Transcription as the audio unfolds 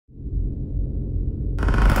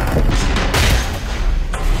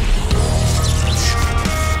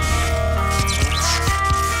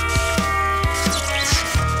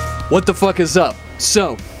What the fuck is up?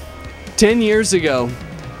 So, 10 years ago,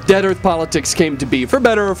 Dead Earth Politics came to be, for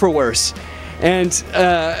better or for worse. And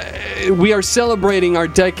we are celebrating our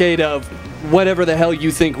decade of whatever the hell you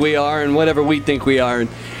think we are and whatever we think we are.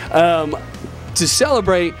 And to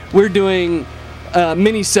celebrate, we're doing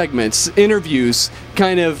mini segments, interviews,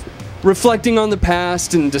 kind of reflecting on the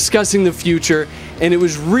past and discussing the future. And it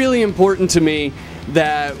was really important to me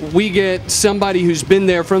that we get somebody who's been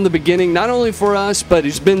there from the beginning, not only for us, but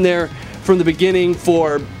who's been there from the beginning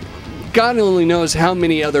for God only knows how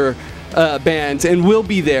many other bands, and will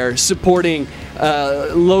be there supporting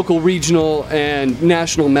local, regional, and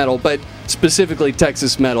national metal, but specifically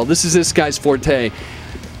Texas metal. This is this guy's forte.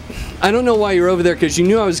 I don't know why you're over there, because you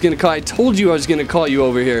knew I was going to call. I told you I was going to call you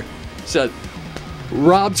over here. So,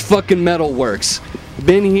 Rob's fucking MetalWorks.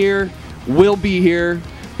 Been here, will be here.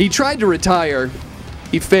 He tried to retire.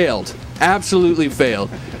 He failed. Absolutely failed.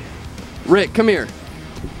 Rick, come here.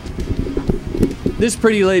 This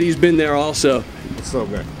pretty lady's been there also. So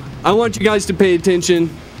good. I want you guys to pay attention.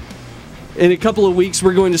 In a couple of weeks,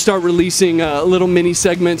 we're going to start releasing little mini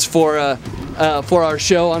segments for our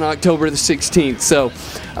show on October the 16th. So,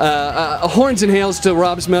 horns and hails to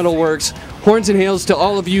Rob's MetalWorks. Horns and hails to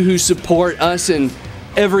all of you who support us and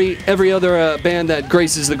every other band that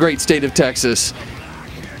graces the great state of Texas.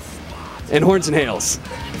 And horns and hails.